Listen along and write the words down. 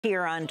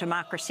Here on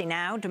Democracy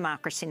Now!,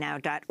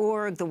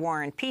 democracynow.org, The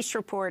War and Peace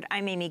Report,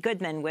 I'm Amy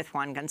Goodman with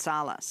Juan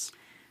Gonzalez.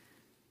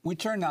 We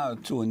turn now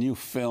to a new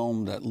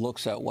film that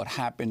looks at what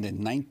happened in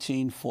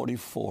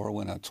 1944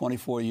 when a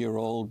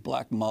 24-year-old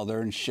black mother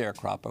and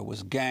sharecropper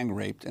was gang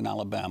raped in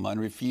Alabama and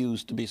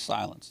refused to be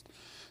silenced.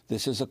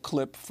 This is a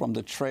clip from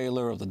the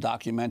trailer of the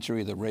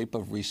documentary The Rape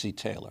of Recy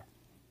Taylor.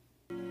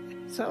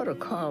 Saw the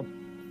car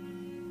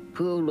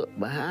pull up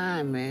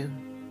behind me,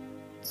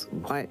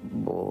 some white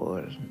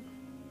boys.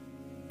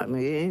 I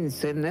mean, they ain't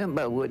said nothing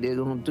about what they're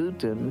gonna do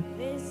to me.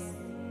 This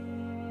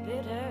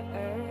bitter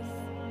earth.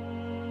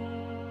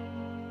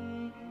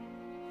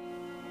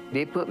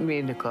 They put me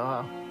in the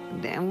car,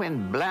 then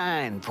went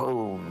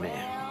blindfold me.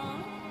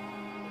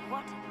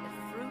 What the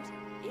fruit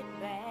it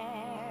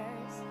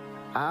bears.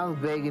 I was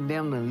begging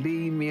them to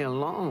leave me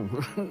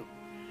alone.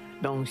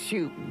 Don't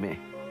shoot me.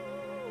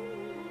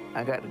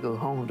 I got to go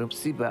home to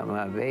see about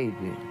my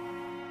baby.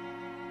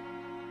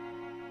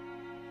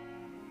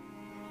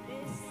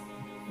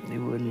 They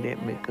wouldn't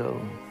let me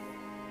go.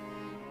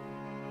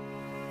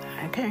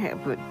 I can't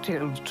help but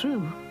tell the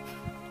truth.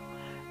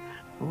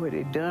 What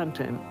they done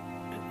to me.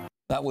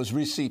 That was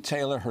Recy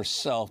Taylor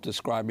herself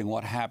describing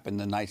what happened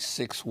the night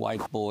 6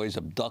 white boys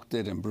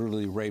abducted and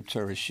brutally raped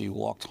her as she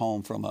walked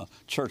home from a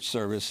church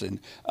service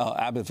in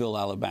Abbeville,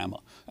 Alabama.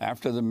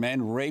 After the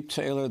men raped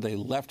Taylor, they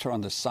left her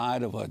on the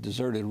side of a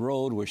deserted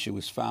road where she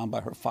was found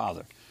by her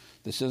father.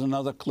 This is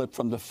another clip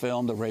from the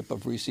film, The Rape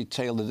of Recy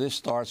Taylor. This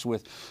starts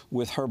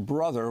with her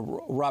brother,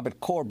 Robert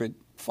Corbett,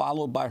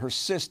 followed by her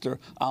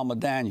sister, Alma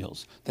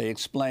Daniels. They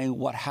explain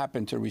what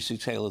happened to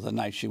Recy Taylor the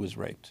night she was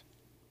raped.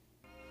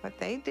 What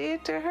they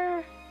did to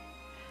her.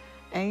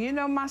 And you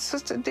know, my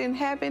sister didn't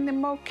have any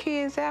more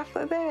kids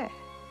after that.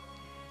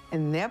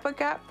 And never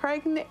got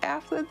pregnant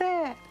after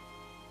that.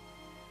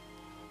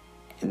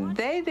 And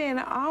they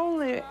didn't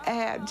only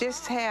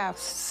just have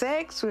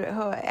sex with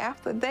her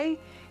after they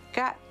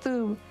got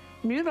through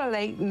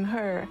mutilating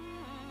her.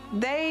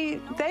 They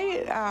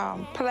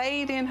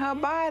played in her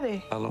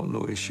body. I don't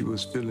know if she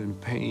was feeling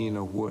pain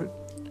or what.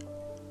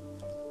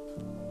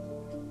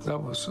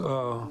 That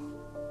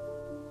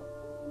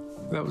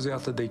was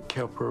after they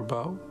kept her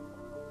about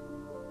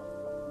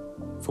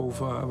 4 or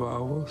 5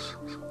 hours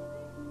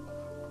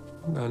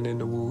down in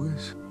the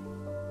woods.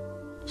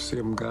 See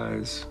them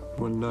guys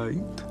one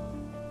night.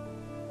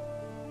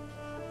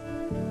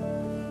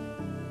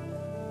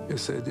 They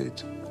said they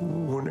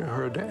wanted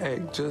her to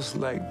act just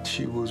like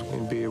she was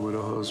in bed with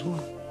her husband.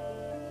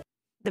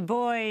 The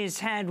boys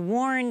had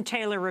warned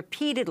Taylor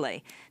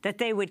repeatedly that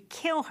they would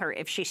kill her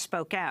if she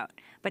spoke out.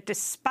 But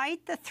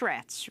despite the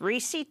threats,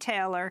 Recy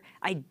Taylor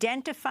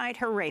identified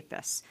her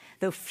rapists,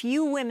 though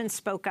few women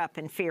spoke up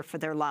in fear for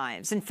their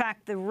lives. In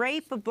fact, the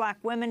rape of black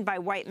women by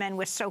white men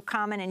was so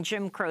common in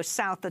Jim Crow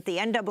South that the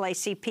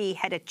NAACP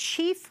had a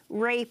chief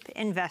rape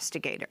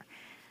investigator.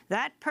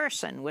 That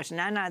person was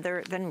none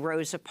other than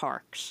Rosa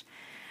Parks.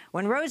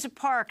 When Rosa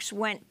Parks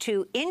went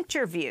to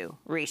interview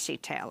Recy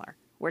Taylor,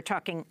 we're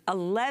talking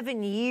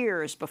 11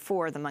 years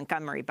before the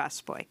Montgomery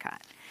bus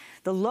boycott,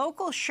 the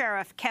local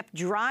sheriff kept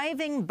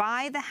driving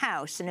by the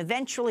house and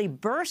eventually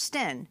burst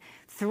in,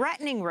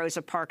 threatening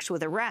Rosa Parks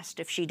with arrest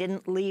if she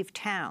didn't leave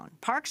town.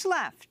 Parks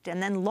left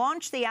and then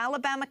launched the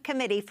Alabama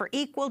Committee for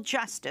Equal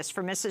Justice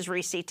for Mrs.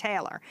 Recy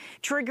Taylor,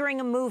 triggering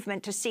a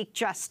movement to seek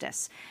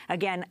justice.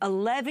 Again,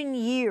 11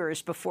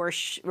 years before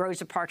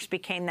Rosa Parks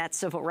became that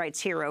civil rights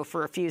hero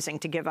for refusing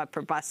to give up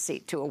her bus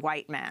seat to a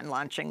white man,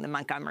 launching the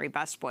Montgomery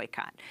bus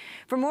boycott.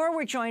 For more,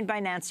 we're joined by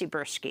Nancy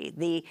Bursky,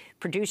 the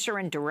producer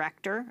and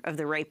director of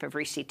The Rape of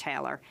Recy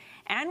Taylor,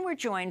 and we're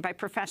joined by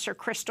Professor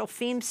Crystal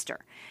Feemster.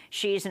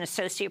 She's an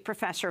associate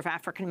professor of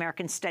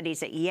African-American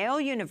studies at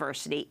Yale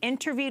University,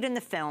 interviewed in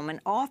the film,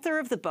 and author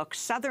of the book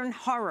Southern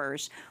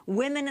Horrors,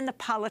 Women in the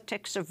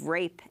Politics of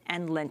Rape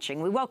and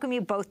Lynching. We welcome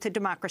you both to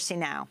Democracy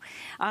Now!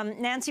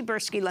 Nancy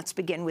Bursky, let's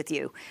begin with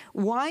you.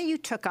 Why you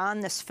took on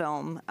this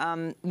film,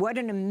 what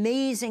an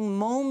amazing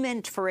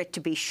moment for it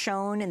to be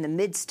shown in the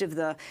midst of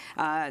the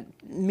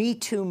Me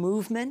Too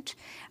movement.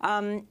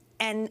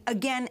 And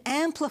again,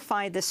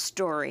 amplify the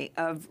story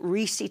of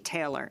Recy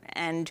Taylor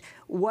and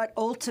what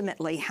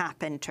ultimately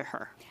happened to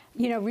her.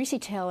 You know,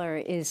 Recy Taylor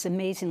is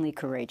amazingly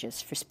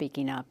courageous for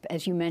speaking up.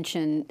 As you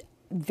mentioned,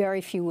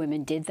 very few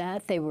women did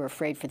that. They were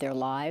afraid for their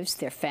lives.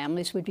 Their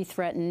families would be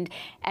threatened,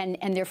 and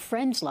their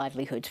friends'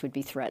 livelihoods would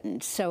be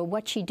threatened. So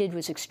what she did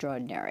was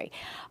extraordinary.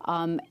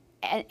 And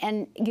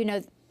you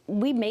know,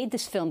 we made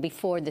this film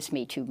before this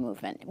Me Too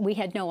movement. We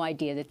had no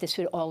idea that this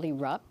would all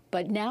erupt.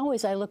 But now,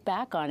 as I look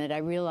back on it, I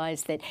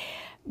realize that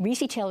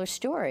Recy Taylor's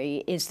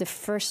story is the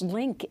first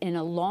link in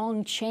a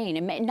long chain,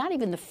 and not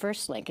even the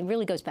first link. It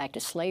really goes back to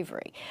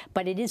slavery.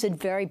 But it is a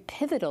very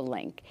pivotal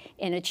link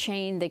in a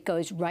chain that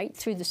goes right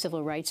through the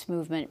civil rights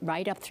movement,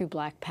 right up through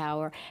Black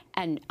Power,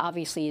 and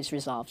obviously is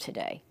resolved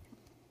today.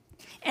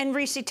 And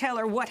Recy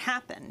Taylor, what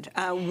happened?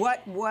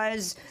 What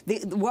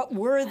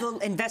were the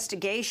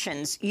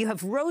investigations? You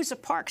have Rosa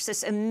Parks,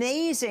 this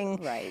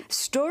amazing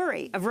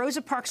story of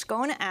Rosa Parks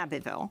going to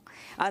Abbeville.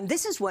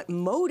 This is what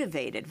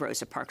motivated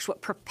Rosa Parks,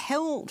 what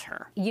propelled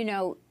her. You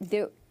know,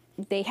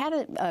 they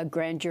had a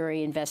grand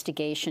jury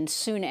investigation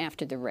soon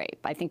after the rape.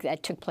 I think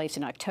that took place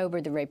in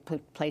October. The rape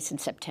took place in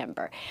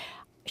September.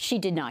 She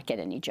did not get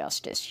any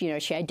justice. You know,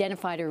 she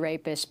identified her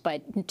rapist,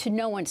 but to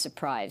no one's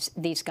surprise,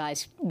 these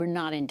guys were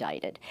not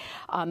indicted.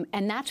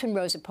 And that's when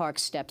Rosa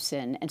Parks steps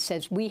in and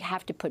says, we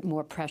have to put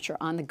more pressure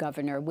on the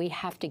governor. We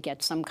have to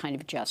get some kind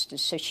of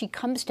justice. So she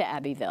comes to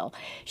Abbeville.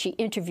 She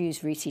interviews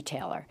Recy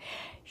Taylor.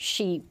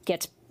 She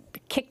gets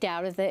kicked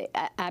out of the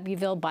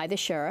Abbeville by the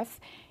sheriff.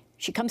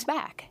 She comes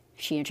back.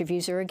 She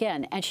interviews her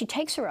again, and she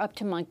takes her up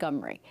to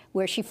Montgomery,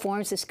 where she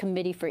forms this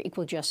committee for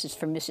equal justice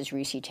for Mrs.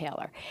 Recy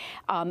Taylor.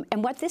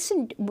 And what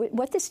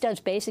this does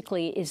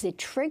basically is it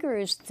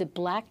triggers the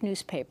black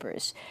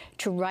newspapers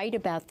to write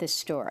about this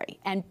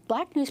story. And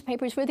black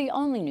newspapers were the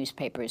only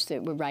newspapers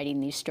that were writing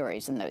these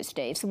stories in those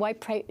days. The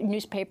white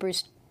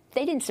newspapers,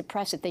 they didn't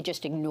suppress it, they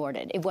just ignored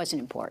it. It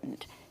wasn't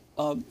important.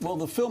 Well,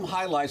 the film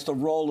highlights the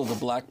role of the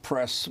black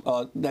press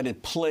that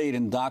it played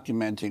in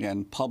documenting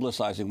and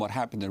publicizing what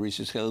happened to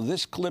Recy Taylor.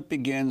 This clip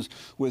begins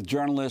with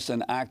journalist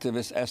and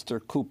activist Esther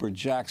Cooper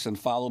Jackson,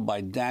 followed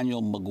by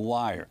Daniel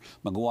McGuire.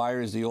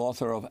 McGuire is the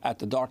author of At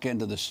the Dark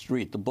End of the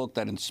Street, the book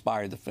that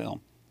inspired the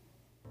film.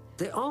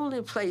 The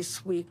only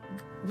place we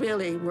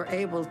really were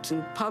able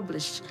to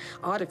publish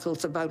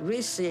articles about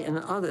Recy and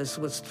others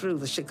was through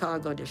the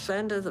Chicago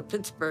Defender, the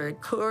Pittsburgh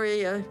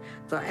Courier,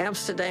 the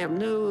Amsterdam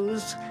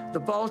News,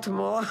 the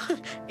Baltimore,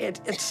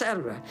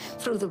 etc.,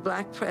 through the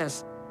black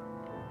press.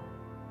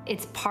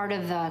 It's part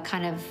of the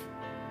kind of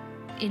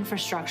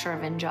infrastructure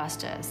of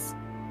injustice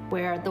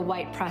where the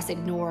white press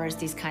ignores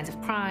these kinds of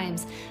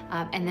crimes,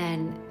 and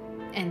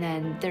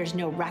then there's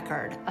no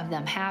record of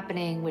them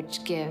happening,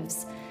 which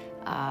gives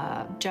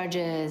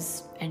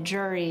judges and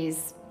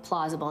juries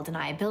plausible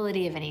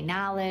deniability of any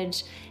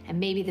knowledge, and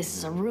maybe this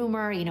is a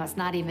rumor, you know, it's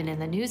not even in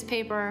the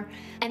newspaper.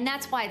 And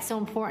that's why it's so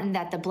important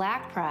that the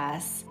black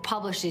press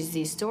publishes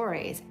these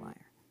stories.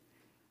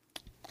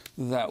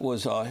 That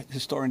was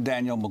historian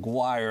Daniel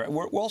McGuire.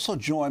 We're also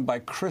joined by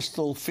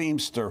Crystal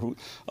Feimster, who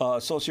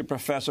Associate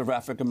Professor of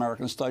African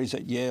American Studies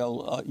at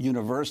Yale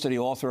University,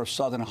 author of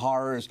Southern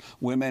Horrors,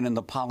 Women in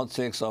the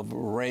Politics of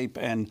Rape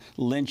and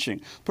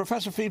Lynching.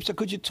 Professor Feimster,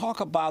 could you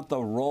talk about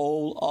the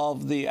role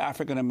of the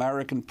African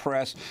American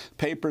press,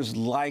 papers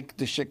like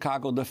the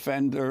Chicago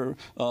Defender,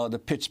 the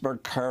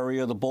Pittsburgh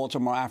Courier, the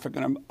Baltimore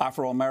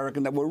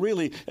Afro-American, that were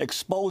really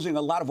exposing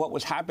a lot of what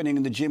was happening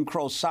in the Jim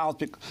Crow South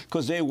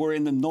because they were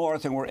in the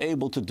North and were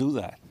able to do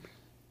that?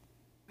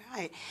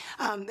 Right.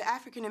 The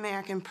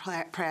African-American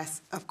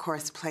press, of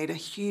course, played a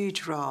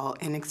huge role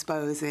in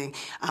exposing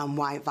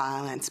white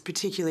violence,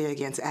 particularly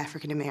against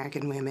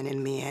African-American women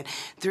and men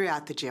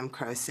throughout the Jim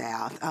Crow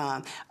South.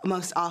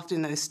 Most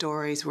often those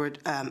stories were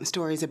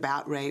stories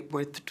about rape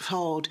were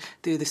told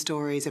through the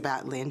stories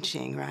about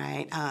lynching,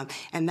 right?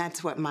 And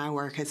that's what my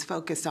work has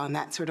focused on,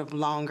 that sort of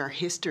longer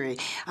history.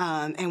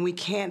 And we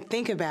can't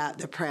think about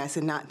the press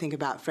and not think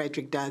about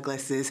Frederick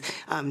Douglass's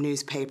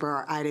newspaper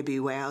or Ida B.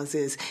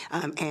 Wells's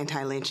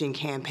anti-lynching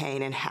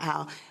campaign and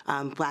how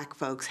black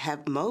folks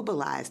have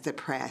mobilized the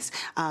press.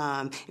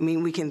 I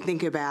mean, we can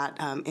think about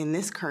in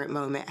this current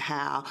moment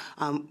how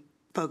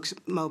folks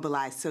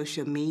mobilize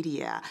social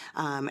media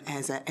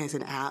as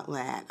an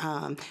outlet,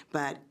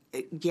 but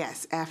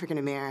yes, African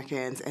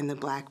Americans and the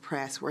black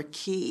press were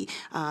key,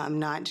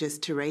 not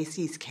just to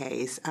Recy's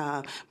case,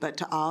 but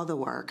to all the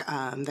work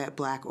that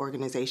black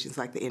organizations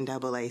like the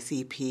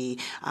NAACP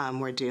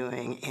were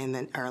doing in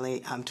the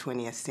early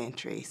 20th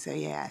century. So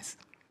yes.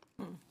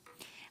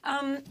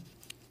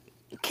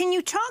 Can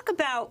you talk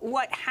about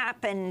what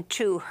happened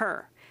to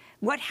her?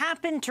 What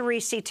happened to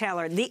Recy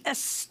Taylor? The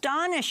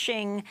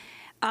astonishing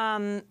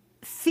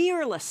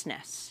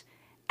fearlessness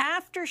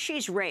after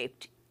she's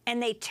raped,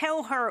 and they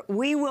tell her,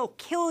 we will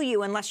kill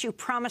you unless you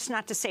promise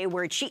not to say a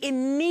word. She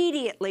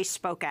immediately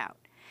spoke out.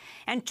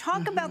 And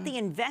talk about the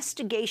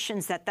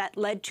investigations that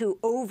led to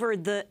over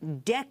the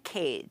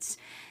decades.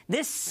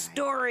 This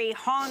story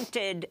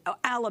haunted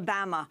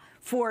Alabama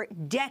for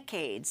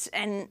decades.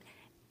 And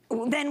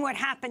then what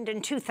happened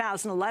in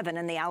 2011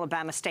 in the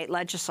Alabama state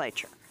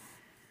legislature?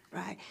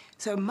 Right.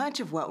 So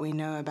much of what we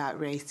know about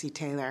Recy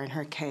Taylor and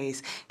her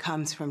case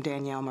comes from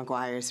Danielle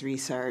McGuire's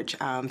research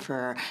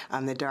for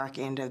The Dark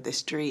End of the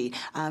Street,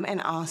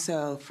 and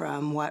also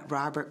from what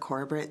Robert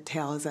Corbett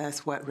tells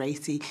us, what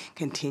Recy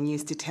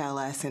continues to tell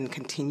us and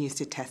continues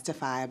to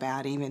testify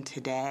about even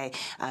today,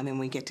 and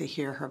we get to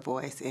hear her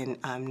voice in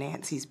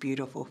Nancy's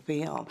beautiful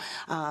film.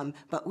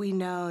 But we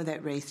know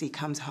that Recy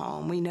comes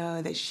home. We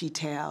know that she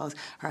tells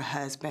her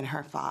husband,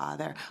 her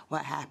father,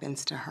 what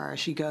happens to her.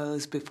 She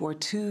goes before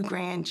 2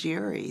 grand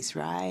juries,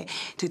 right,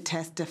 to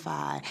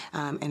testify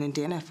and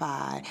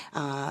identify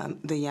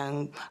the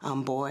young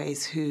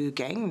boys who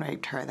gang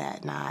raped her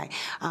that night.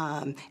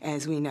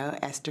 As we know,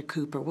 Esther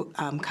Cooper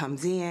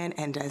comes in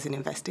and does an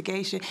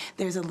investigation.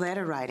 There's a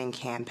letter writing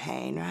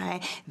campaign,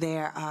 right?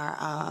 There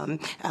are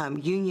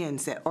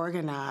unions that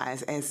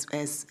organize,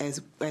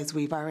 as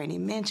we've already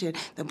mentioned.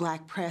 The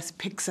black press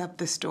picks up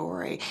the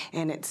story,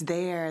 and it's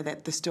there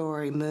that the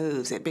story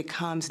moves. It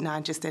becomes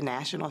not just a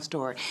national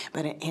story,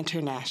 but an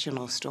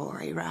international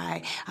story, right?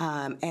 right?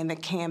 And the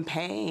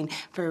campaign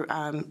for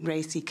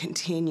Recy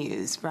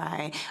continues,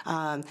 right?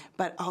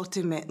 But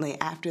ultimately,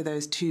 after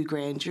those 2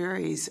 grand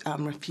juries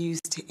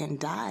refused to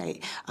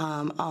indict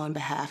on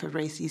behalf of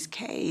Recy's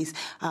case,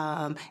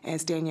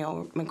 as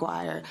Danielle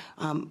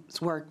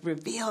McGuire's work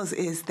reveals,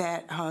 is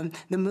that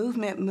the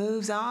movement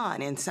moves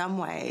on in some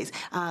ways.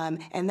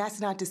 And that's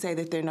not to say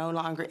that they're no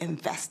longer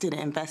invested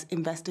in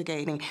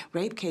investigating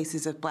rape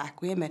cases of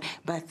Black women,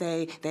 but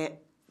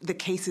the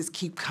cases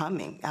keep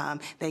coming.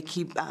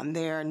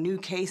 There are new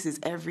cases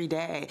every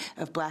day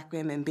of Black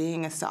women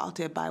being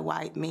assaulted by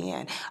white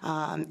men.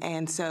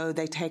 And so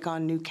they take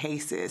on new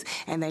cases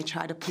and they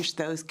try to push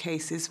those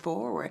cases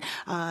forward.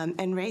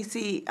 And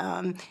Recy,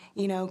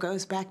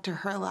 goes back to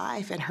her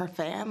life and her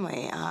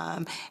family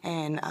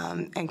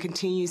and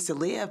continues to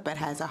live, but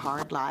has a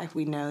hard life.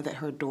 We know that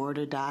her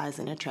daughter dies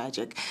in a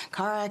tragic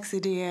car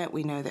accident.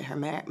 We know that her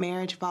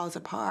marriage falls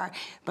apart,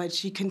 but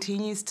she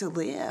continues to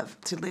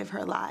live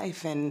her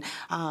life and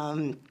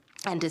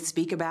to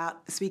speak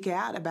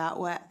out about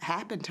what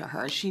happened to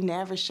her. She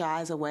never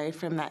shies away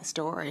from that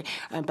story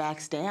or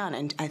backs down.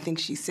 And I think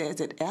she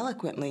says it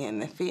eloquently in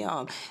the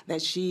film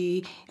that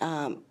she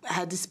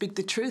had to speak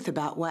the truth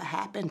about what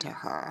happened to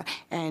her.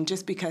 And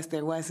just because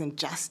there wasn't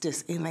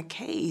justice in the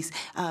case,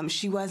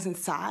 she wasn't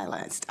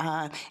silenced.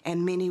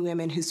 And many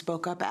women who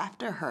spoke up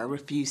after her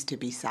refused to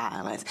be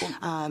silenced.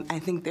 I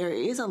think there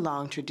is a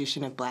long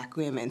tradition of Black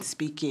women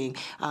speaking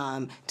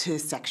to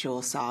sexual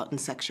assault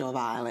and sexual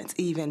violence,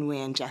 even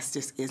when justice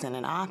isn't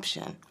an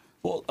option.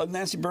 Well,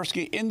 Nancy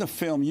Bursky, in the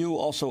film, you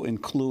also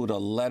include a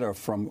letter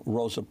from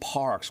Rosa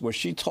Parks where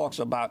she talks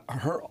about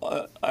her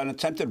an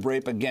attempted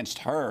rape against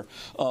her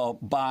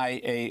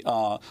by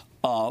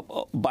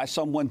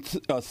someone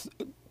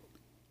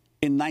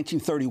in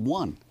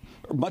 1931,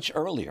 much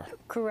earlier.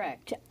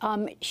 Correct.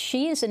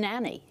 She is a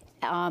nanny.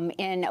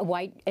 In a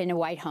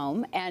white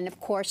home, and of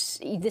course,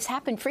 this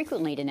happened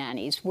frequently to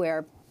nannies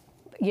where,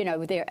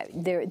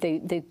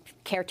 the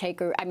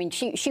caretaker,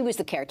 she was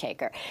the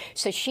caretaker.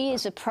 So she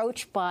is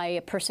approached by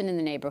a person in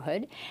the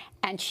neighborhood,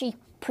 and she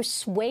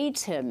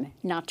persuades him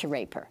not to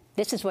rape her.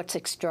 This is what's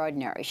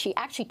extraordinary. She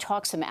actually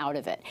talks him out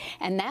of it.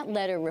 And that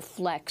letter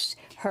reflects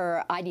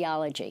her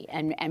ideology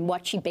and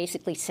what she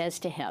basically says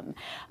to him.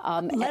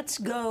 Let's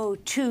go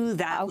to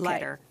that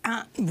letter.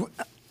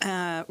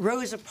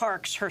 Rosa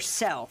Parks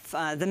herself,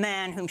 the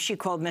man whom she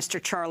called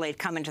Mr. Charlie, had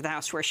come into the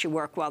house where she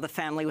worked while the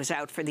family was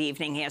out for the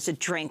evening. He has a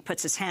drink,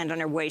 puts his hand on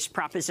her waist,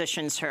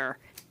 propositions her.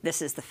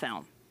 This is the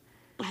film.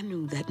 I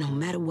knew that no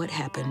matter what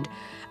happened,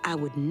 I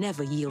would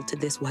never yield to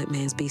this white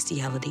man's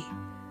bestiality.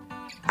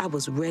 I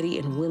was ready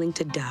and willing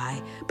to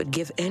die, but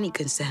give any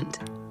consent.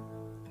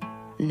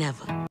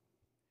 Never.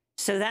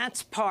 So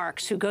that's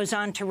Parks, who goes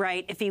on to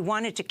write, if he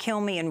wanted to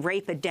kill me and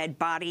rape a dead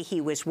body, he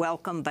was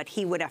welcome, but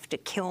he would have to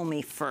kill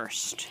me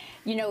first.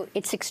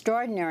 It's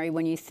extraordinary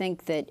when you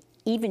think that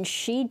even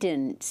she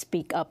didn't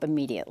speak up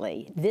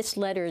immediately. This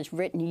letter is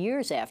written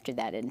years after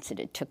that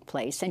incident took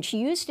place, and she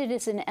used it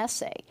as an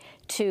essay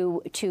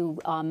to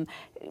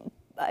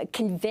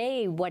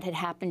convey what had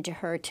happened to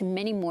her to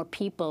many more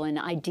people and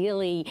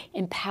ideally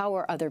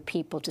empower other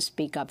people to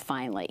speak up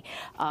finally.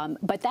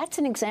 But that's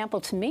an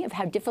example to me of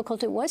how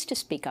difficult it was to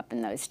speak up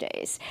in those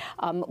days.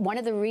 One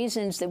of the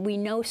reasons that we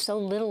know so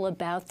little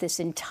about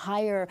this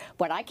entire,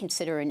 what I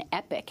consider an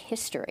epic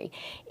history,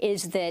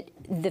 is that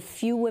the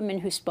few women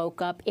who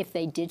spoke up, if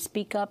they did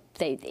speak up,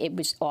 it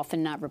was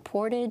often not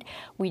reported.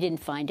 We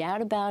didn't find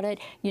out about it.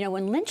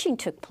 When lynching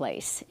took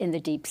place in the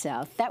Deep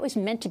South, that was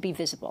meant to be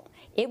visible.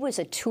 It was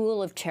a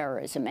tool of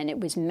terrorism, and it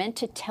was meant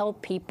to tell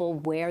people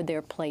where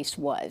their place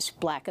was,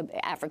 Black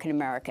African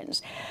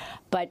Americans.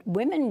 But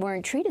women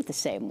weren't treated the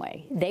same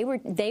way. They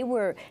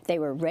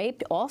were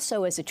raped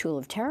also as a tool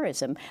of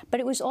terrorism, but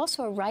it was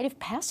also a rite of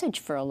passage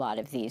for a lot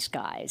of these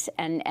guys.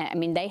 And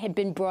they had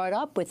been brought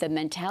up with a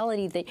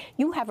mentality that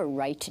you have a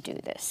right to do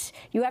this.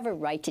 You have a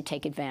right to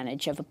take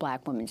advantage of a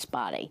Black woman's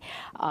body.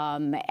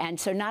 And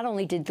so not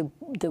only did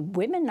the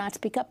women not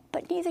speak up,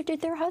 but neither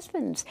did their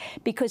husbands,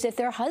 because if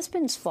their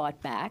husbands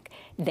fought back,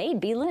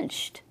 they'd be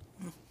lynched.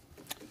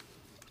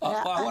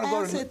 I want to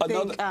go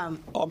to another.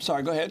 I'm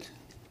sorry. Go ahead.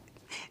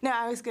 No,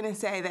 I was going to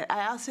say that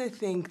I also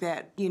think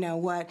that,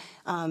 what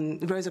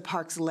Rosa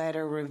Parks'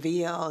 letter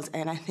reveals,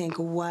 and I think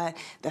what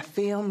the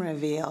film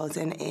reveals,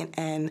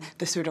 and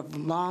the sort of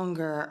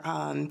longer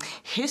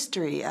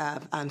history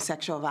of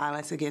sexual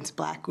violence against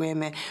Black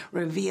women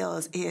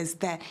reveals, is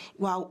that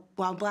while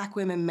Black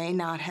women may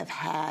not have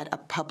had a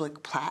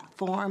public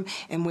platform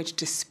in which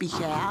to speak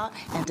out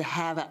and to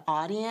have an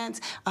audience,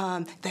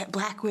 that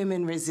Black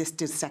women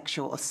resisted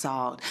sexual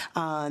assault,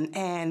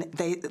 and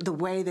the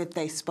way that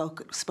they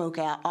spoke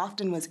out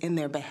often was in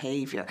their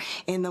behavior,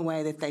 in the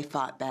way that they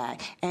fought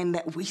back, and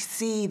that we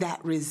see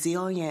that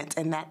resilience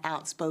and that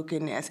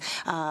outspokenness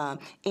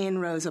in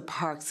Rosa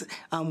Parks'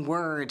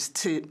 words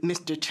to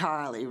Mr.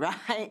 Charlie,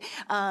 right?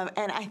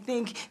 And I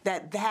think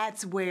that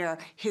that's where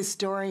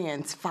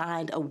historians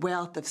find a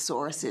wealth of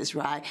sources,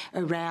 right,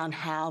 around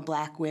how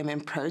Black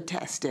women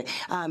protested,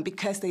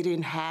 because they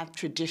didn't have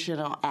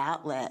traditional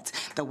outlets,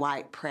 the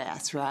white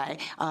press, right,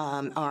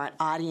 or an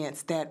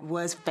audience that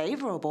was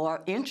favorable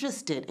or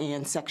interested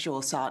in sexual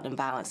assault and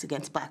violence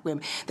against Black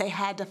women. They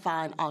had to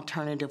find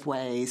alternative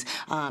ways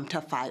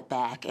to fight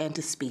back and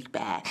to speak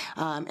back.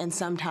 And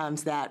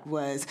sometimes that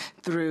was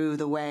through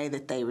the way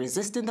that they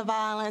resisted the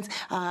violence,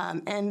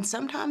 and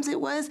sometimes it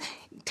was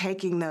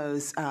taking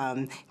those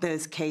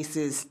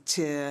cases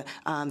to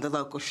the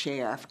local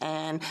sheriff,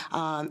 and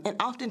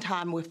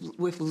oftentimes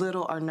with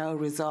little or no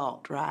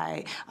result,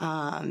 right?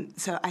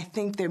 So I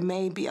think there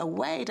may be a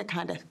way to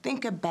kind of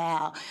think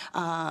about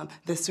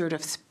the sort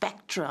of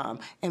spectrum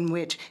in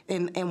which,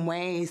 in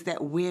ways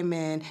that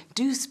women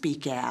do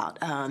speak out,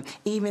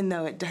 even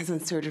though it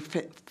doesn't sort of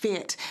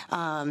fit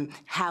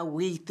how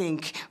we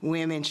think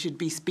women should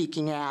be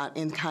speaking out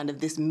in kind of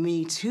this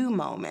Me Too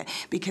moment,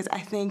 because I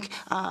think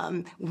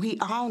we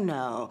all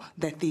know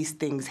that these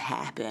things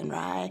happen,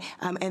 right?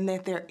 And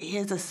that there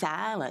is a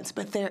silence,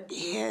 but there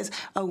is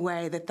a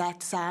way that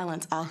that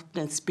silence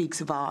often speaks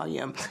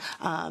volume.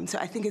 So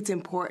I think it's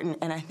important,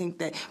 and I think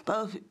that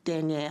both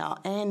Danielle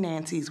and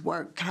Nancy's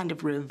work kind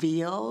of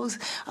reveals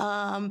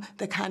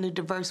the kind of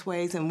diverse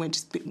ways in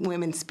which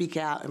women speak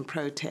out and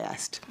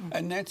protest.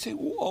 And Nancy,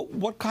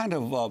 what kind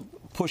of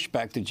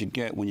pushback did you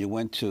get when you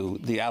went to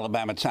the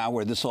Alabama town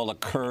where this all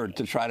occurred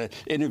to try to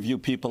interview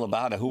people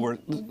about it, who were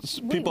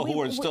who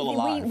were still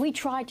alive? We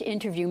tried to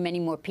interview many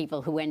more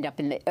people who end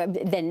up in the,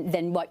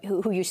 than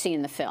who you see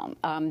in the film.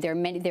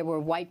 There were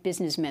white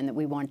businessmen that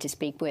we wanted to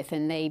speak with,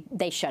 and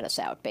they shut us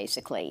out,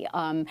 basically.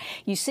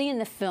 You see in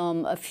the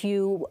film a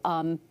few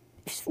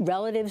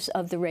relatives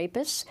of the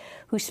rapists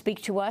who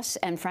speak to us,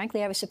 and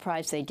frankly, I was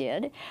surprised they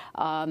did.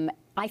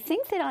 I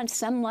think that on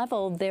some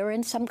level they're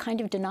in some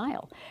kind of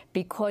denial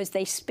because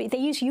they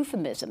use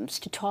euphemisms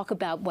to talk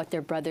about what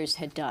their brothers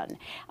had done.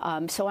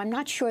 So I'm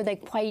not sure they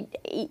quite,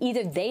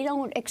 either they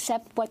don't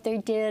accept what they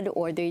did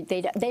or they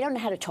don't know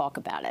how to talk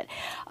about it.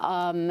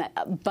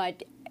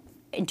 But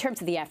in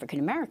terms of the African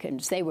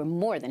Americans, they were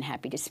more than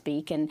happy to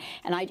speak, and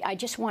I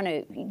just want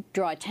to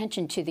draw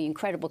attention to the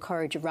incredible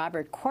courage of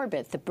Robert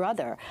Corbett, the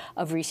brother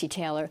of Recy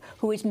Taylor,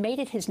 who has made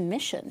it his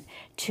mission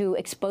to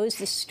expose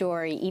this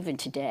story even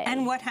today.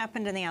 And what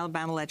happened in the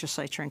Alabama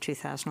legislature in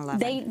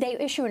 2011? They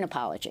issue an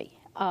apology.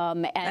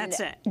 And that's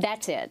it.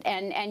 That's it.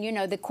 And you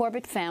know, the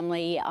Corbett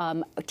family,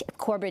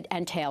 Corbett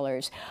and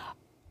Taylors,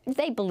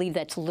 they believe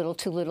that's a little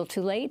too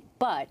late,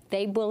 but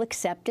they will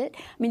accept it.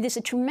 I mean, there's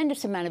a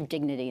tremendous amount of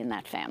dignity in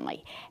that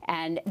family,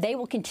 and they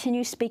will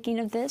continue speaking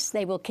of this.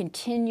 They will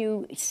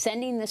continue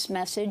sending this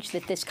message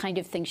that this kind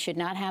of thing should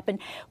not happen.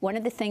 One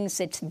of the things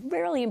that's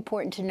really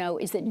important to know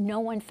is that no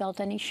one felt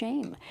any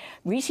shame.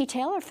 Recy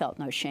Taylor felt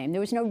no shame.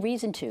 There was no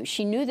reason to.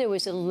 She knew there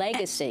was a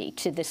legacy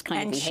to this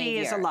kind of behavior. And she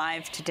is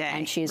alive today.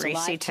 And she is alive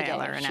Recy today.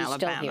 Taylor in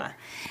Alabama.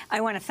 I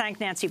want to thank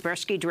Nancy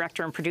Bursky,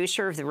 director and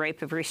producer of The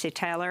Rape of Recy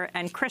Taylor,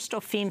 and Crystal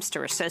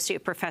Feemster,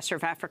 associate professor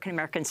of African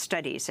American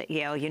Studies at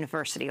Yale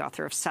University,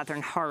 author of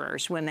Southern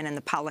Horrors: Women in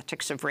the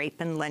Politics of Rape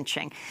and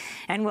Lynching.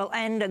 And we'll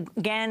end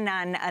again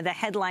on the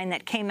headline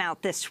that came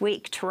out this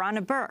week.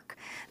 Tarana Burke,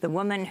 the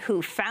woman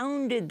who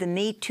founded the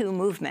Me Too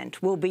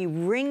movement, will be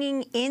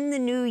ringing in the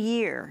new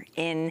year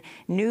in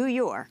New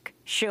York.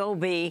 She'll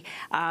be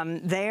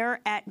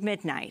there at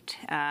midnight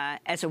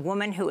as a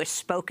woman who has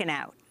spoken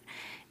out.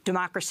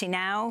 Democracy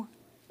Now!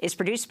 Is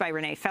produced by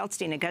Renee Feltz,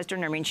 Dina Guzder,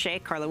 Nermeen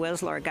Sheikh, Carla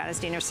Wills, Laura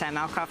Gottesdiener, Sam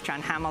Alkoff, John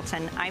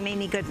Hamilton. I'm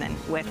Amy Goodman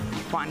with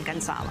Juan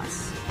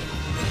Gonzalez.